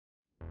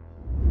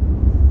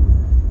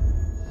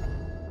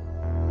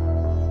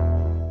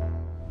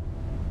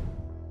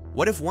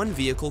What if one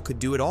vehicle could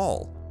do it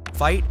all?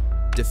 Fight,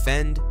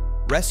 defend,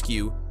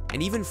 rescue,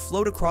 and even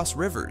float across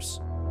rivers.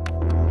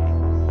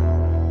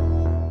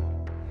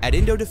 At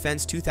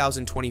Indo-Defense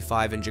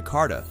 2025 in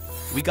Jakarta,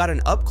 we got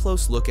an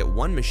up-close look at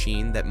one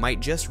machine that might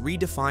just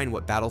redefine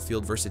what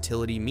battlefield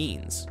versatility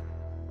means.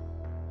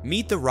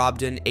 Meet the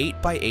RABDAN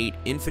 8x8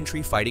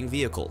 infantry fighting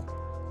vehicle,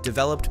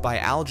 developed by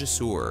Al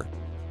Jasur,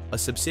 a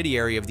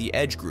subsidiary of the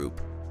Edge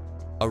Group,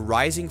 a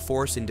rising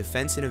force in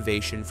defense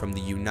innovation from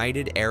the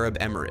United Arab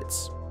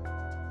Emirates.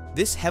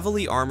 This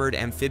heavily armored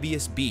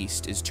amphibious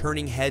beast is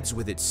turning heads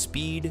with its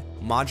speed,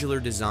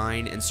 modular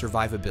design, and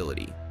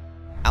survivability.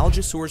 Al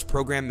Jasur's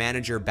program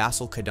manager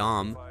Basil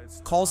Kadam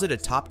calls it a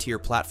top-tier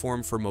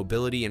platform for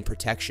mobility and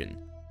protection.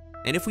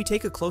 And if we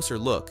take a closer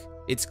look,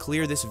 it's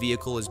clear this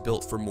vehicle is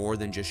built for more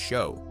than just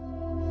show.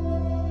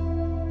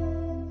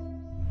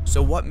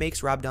 So what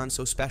makes RABDAN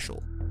so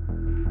special?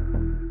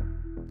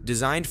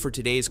 Designed for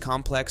today's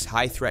complex,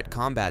 high-threat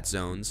combat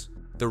zones,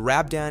 the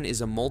RABDAN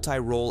is a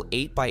multi-role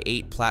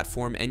 8x8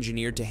 platform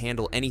engineered to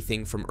handle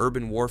anything from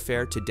urban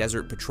warfare to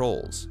desert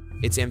patrols.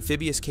 Its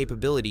amphibious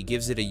capability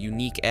gives it a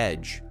unique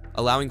edge,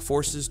 allowing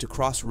forces to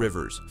cross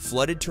rivers,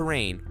 flooded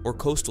terrain, or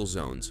coastal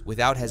zones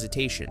without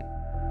hesitation.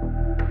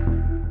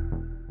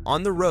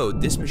 On the road,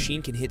 this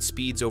machine can hit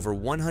speeds over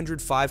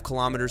 105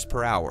 kilometers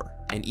per hour,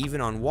 and even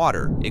on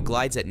water, it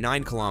glides at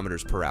 9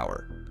 kilometers per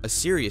hour, a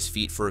serious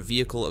feat for a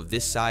vehicle of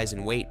this size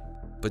and weight.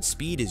 But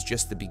speed is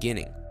just the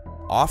beginning.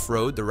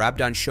 Off-road, the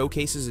RABDAN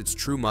showcases its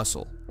true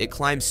muscle. It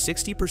climbs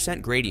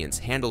 60% gradients,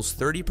 handles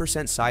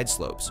 30% side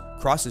slopes,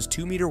 crosses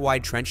 2-meter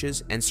wide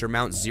trenches, and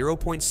surmounts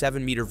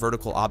 0.7-meter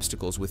vertical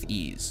obstacles with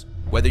ease.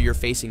 Whether you're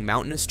facing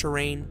mountainous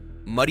terrain,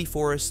 muddy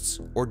forests,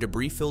 or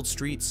debris-filled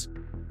streets,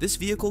 this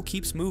vehicle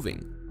keeps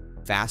moving,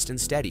 fast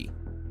and steady.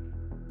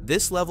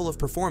 This level of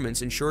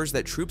performance ensures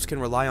that troops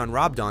can rely on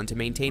RABDAN to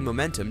maintain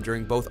momentum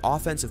during both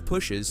offensive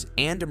pushes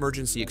and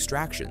emergency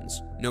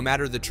extractions, no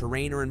matter the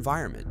terrain or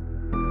environment.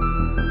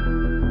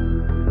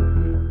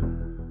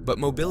 But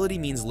mobility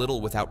means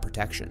little without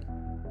protection.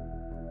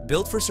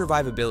 Built for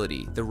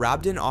survivability, the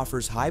RABDAN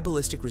offers high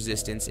ballistic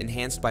resistance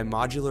enhanced by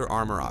modular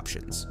armor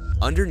options.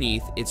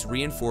 Underneath, it's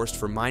reinforced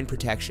for mine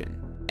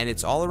protection, and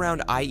its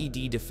all-around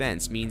IED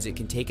defense means it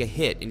can take a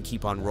hit and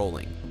keep on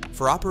rolling.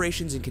 For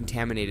operations in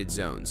contaminated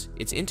zones,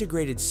 its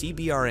integrated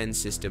CBRN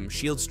system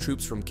shields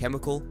troops from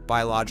chemical,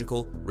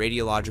 biological,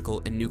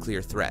 radiological, and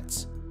nuclear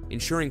threats,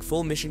 ensuring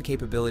full mission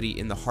capability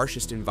in the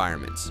harshest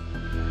environments.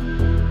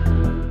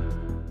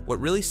 What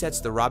really sets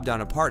the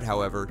RABDAN apart,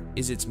 however,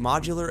 is its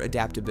modular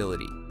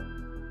adaptability.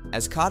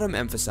 As Kadam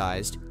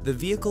emphasized, the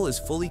vehicle is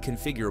fully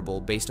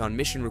configurable based on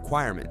mission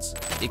requirements.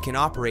 It can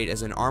operate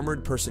as an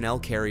armored personnel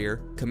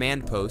carrier,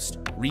 command post,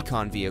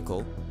 recon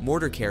vehicle,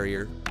 mortar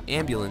carrier,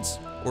 ambulance,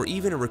 or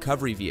even a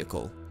recovery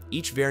vehicle,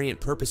 each variant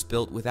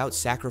purpose-built without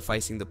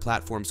sacrificing the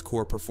platform's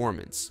core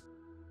performance.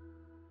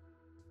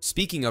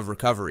 Speaking of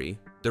recovery,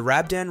 the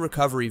RABDAN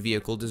recovery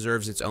vehicle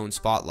deserves its own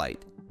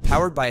spotlight.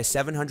 Powered by a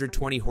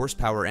 720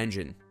 horsepower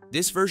engine,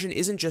 this version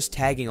isn't just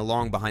tagging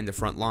along behind the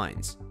front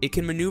lines. It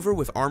can maneuver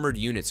with armored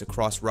units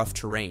across rough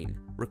terrain,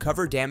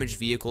 recover damaged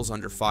vehicles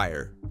under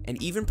fire,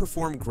 and even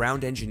perform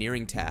ground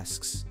engineering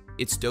tasks.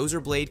 Its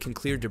dozer blade can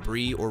clear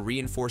debris or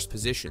reinforce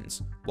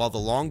positions, while the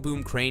long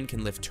boom crane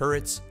can lift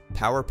turrets,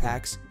 power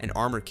packs, and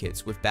armor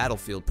kits with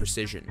battlefield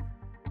precision.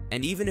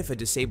 And even if a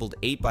disabled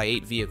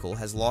 8x8 vehicle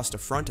has lost a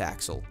front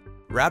axle,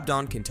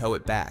 RABDAN can tow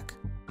it back,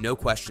 no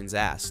questions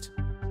asked.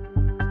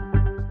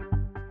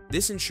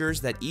 This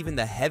ensures that even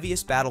the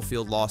heaviest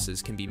battlefield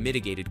losses can be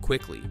mitigated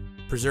quickly,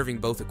 preserving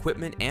both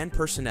equipment and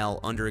personnel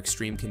under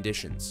extreme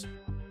conditions.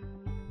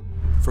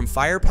 From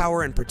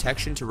firepower and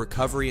protection to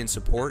recovery and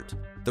support,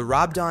 the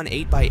RABDAN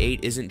 8x8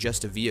 isn't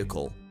just a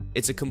vehicle,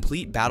 it's a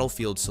complete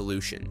battlefield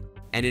solution.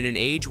 And in an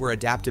age where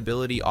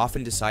adaptability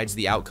often decides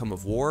the outcome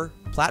of war,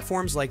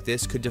 platforms like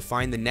this could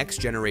define the next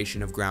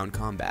generation of ground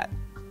combat.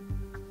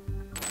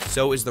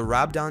 So is the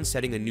RABDAN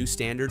setting a new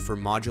standard for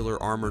modular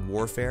armored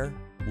warfare?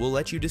 We'll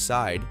let you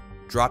decide.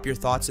 Drop your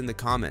thoughts in the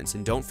comments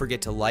and don't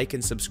forget to like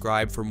and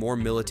subscribe for more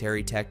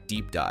military tech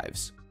deep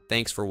dives.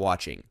 Thanks for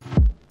watching.